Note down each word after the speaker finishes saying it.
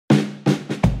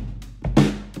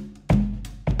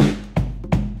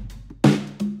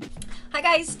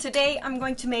Hi guys, today I'm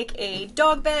going to make a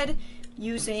dog bed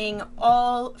using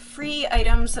all free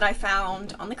items that I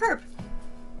found on the curb.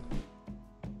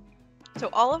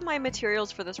 So all of my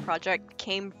materials for this project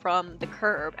came from the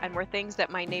curb and were things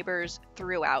that my neighbors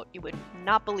threw out. You would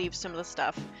not believe some of the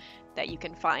stuff that you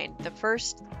can find. The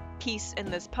first piece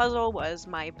in this puzzle was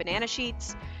my banana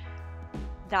sheets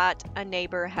that a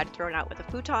neighbor had thrown out with a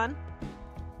futon.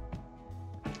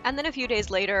 And then a few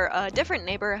days later, a different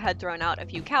neighbor had thrown out a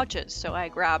few couches, so I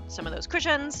grabbed some of those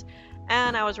cushions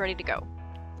and I was ready to go.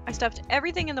 I stuffed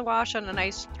everything in the wash on a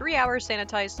nice 3-hour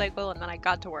sanitize cycle and then I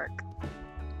got to work.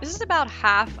 This is about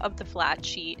half of the flat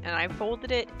sheet and I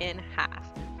folded it in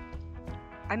half.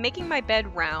 I'm making my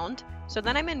bed round, so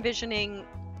then I'm envisioning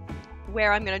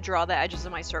where I'm going to draw the edges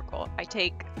of my circle. I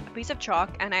take a piece of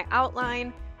chalk and I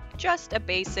outline just a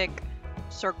basic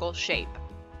circle shape.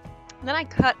 Then I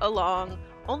cut along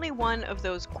only one of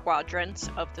those quadrants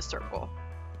of the circle.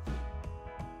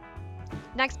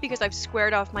 Next, because I've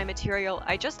squared off my material,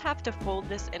 I just have to fold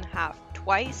this in half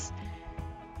twice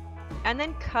and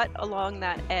then cut along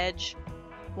that edge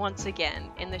once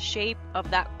again in the shape of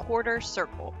that quarter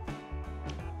circle.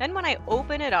 Then when I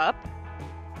open it up,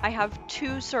 I have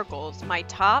two circles, my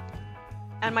top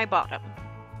and my bottom.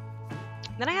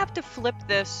 Then I have to flip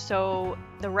this so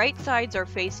the right sides are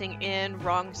facing in,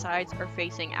 wrong sides are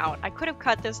facing out. I could have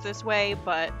cut this way,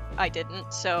 but I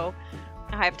didn't, so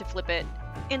I have to flip it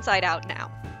inside out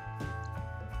now.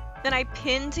 Then I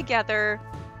pin together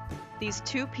these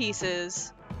two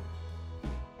pieces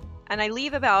and I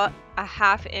leave about a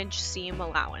 1/2 inch seam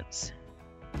allowance.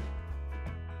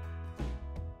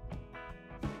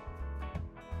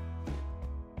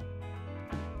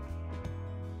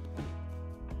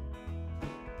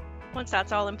 Once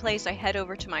that's all in place, I head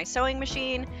over to my sewing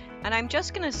machine and I'm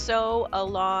just going to sew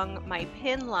along my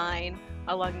pin line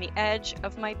along the edge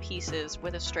of my pieces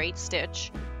with a straight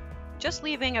stitch, just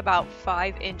leaving about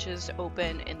 5 inches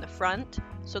open in the front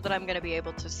so that I'm going to be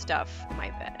able to stuff my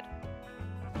bed.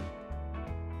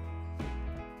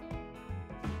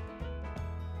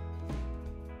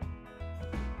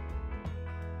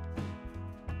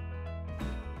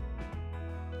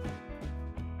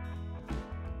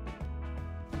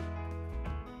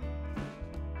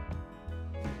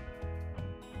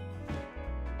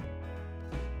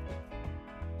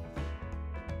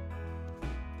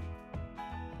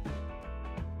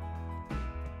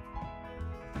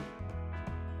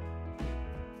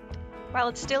 While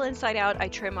it's still inside out, I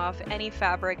trim off any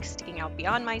fabric sticking out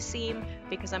beyond my seam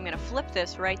because I'm going to flip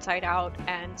this right side out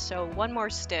and sew one more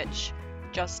stitch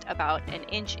just about 1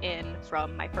 inch in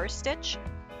from my first stitch.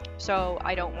 So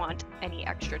I don't want any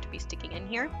extra to be sticking in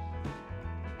here.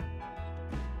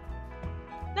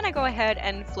 Then I go ahead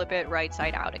and flip it right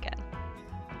side out again.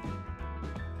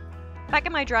 Back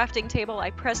at my drafting table,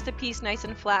 I press the piece nice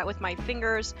and flat with my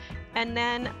fingers, and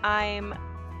then I'm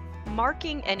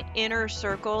marking an inner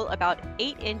circle about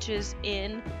 8 inches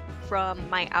in from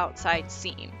my outside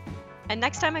seam. And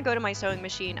next time I go to my sewing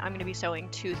machine, I'm going to be sewing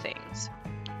two things.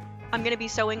 I'm going to be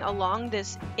sewing along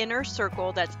this inner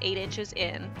circle that's 8 inches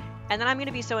in, and then I'm going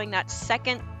to be sewing that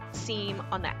second seam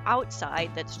on the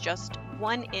outside that's just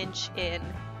 1 inch in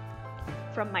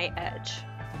from my edge.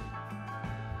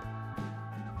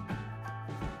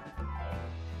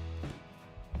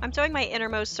 I'm sewing my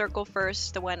innermost circle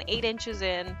first, the one 8 inches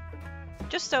in,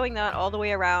 just sewing that all the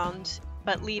way around,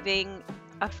 but leaving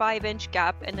a 5-inch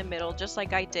gap in the middle, just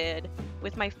like I did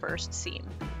with my first seam.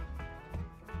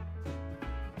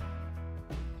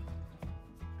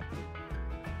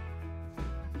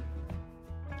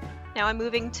 Now I'm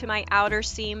moving to my outer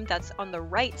seam that's on the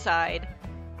right side,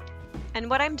 and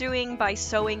what I'm doing by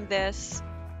sewing this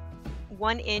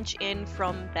 1 inch in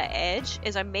from the edge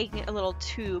is I'm making a little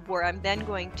tube where I'm then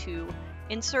going to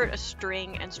insert a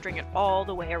string and string it all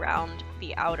the way around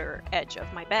the outer edge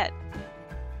of my bed.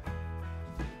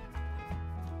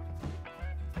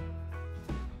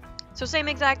 So same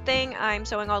exact thing, I'm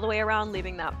sewing all the way around,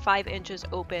 leaving that 5 inches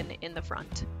open in the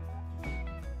front.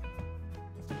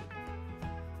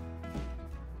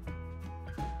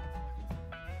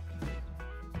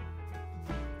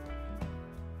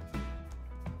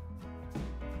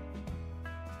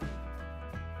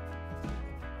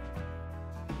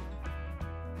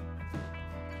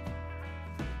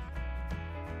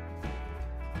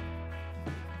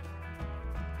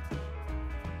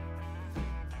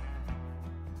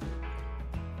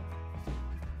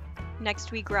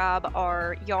 Next we grab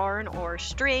our yarn or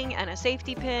string and a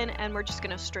safety pin, and we're just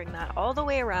going to string that all the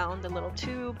way around the little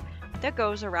tube that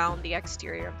goes around the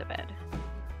exterior of the bed.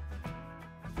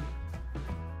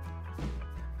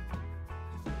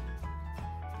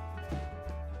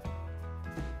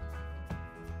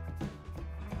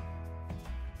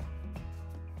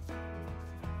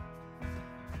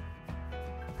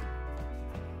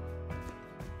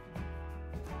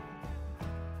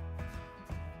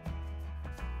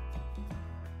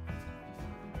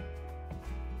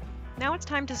 Now it's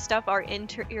time to stuff our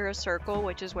interior circle,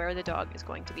 which is where the dog is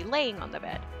going to be laying on the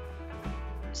bed.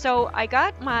 So I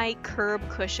got my curb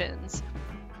cushions,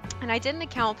 and I didn't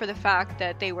account for the fact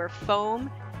that they were foam,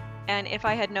 and if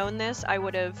I had known this, I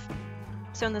would have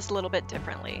done this a little bit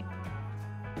differently.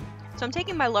 So I'm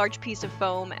taking my large piece of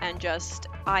foam and just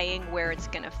eyeing where it's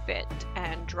going to fit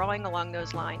and drawing along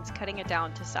those lines, cutting it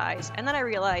down to size, and then I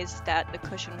realized that the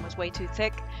cushion was way too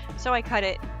thick, so I cut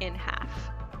it in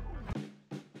half.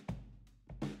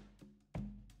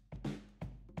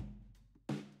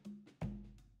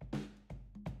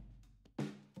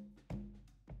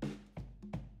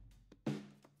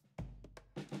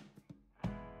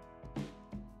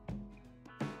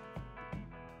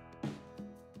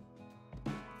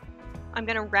 I'm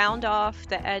going to round off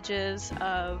the edges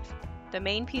of the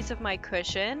main piece of my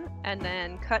cushion and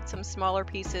then cut some smaller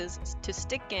pieces to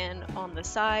stick in on the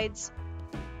sides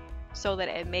so that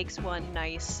it makes one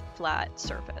nice flat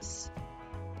surface.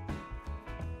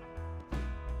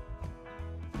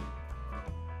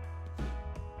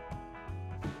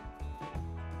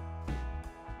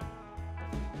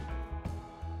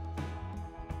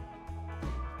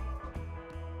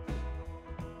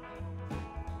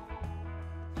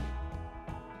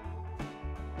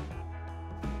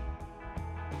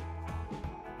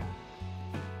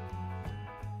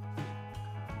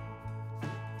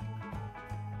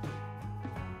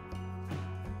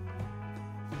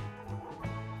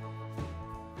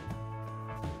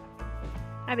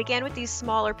 I began with these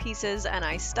smaller pieces and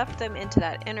I stuffed them into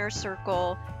that inner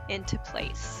circle into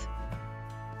place.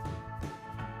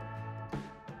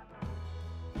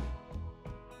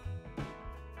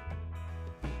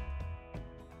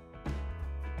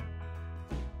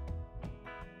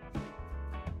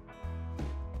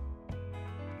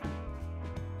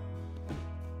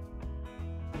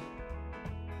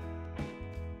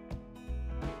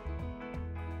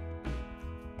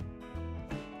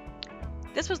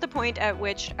 This was the point at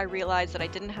which I realized that I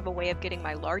didn't have a way of getting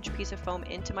my large piece of foam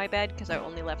into my bed because I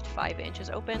only left 5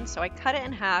 inches open, so I cut it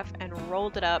in half and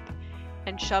rolled it up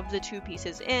and shoved the 2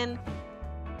 pieces in,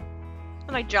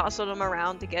 and I jostled them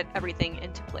around to get everything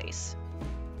into place.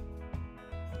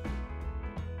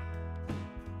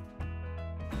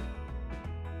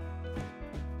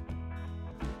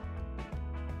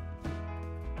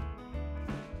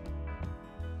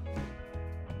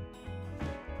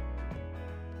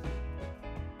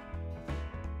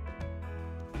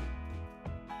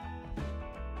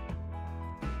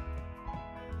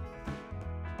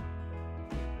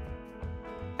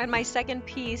 And my second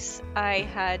piece I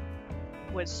had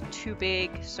was too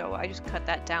big, so I just cut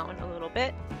that down a little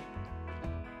bit.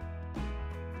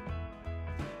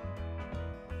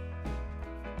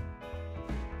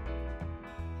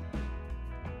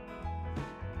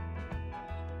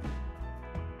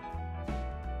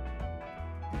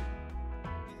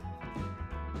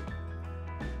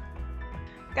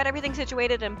 Got everything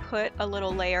situated and put a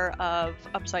little layer of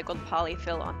upcycled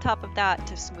polyfill on top of that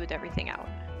to smooth everything out.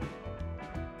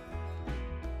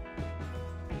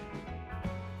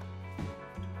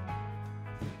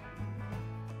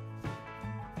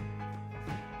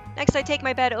 Next, I take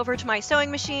my bed over to my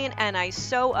sewing machine and I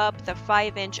sew up the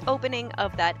 5-inch opening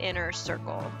of that inner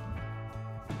circle.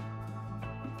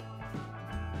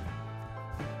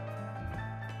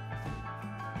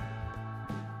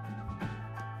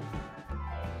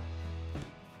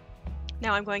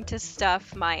 Now I'm going to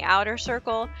stuff my outer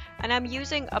circle, and I'm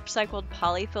using upcycled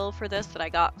polyfill for this that I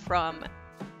got from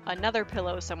another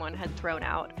pillow someone had thrown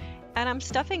out. And I'm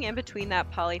stuffing in between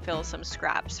that polyfill some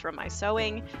scraps from my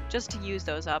sewing just to use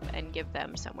those up and give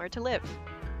them somewhere to live.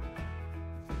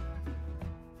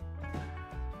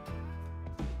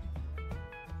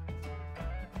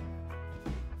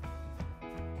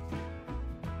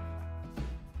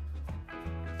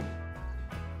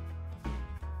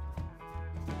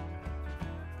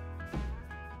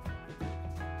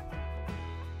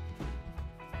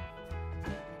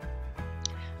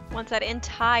 Once that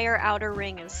entire outer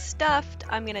ring is stuffed,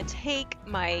 I'm going to take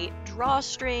my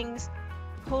drawstrings,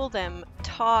 pull them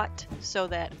taut so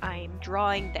that I'm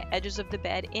drawing the edges of the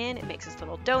bed in. It makes this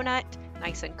little donut,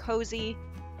 nice and cozy.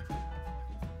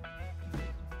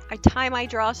 I tie my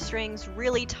drawstrings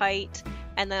really tight,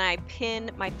 and then I pin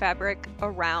my fabric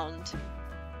around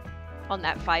on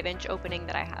that 5-inch opening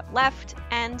that I have left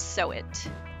and sew it.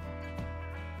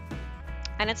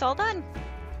 And it's all done.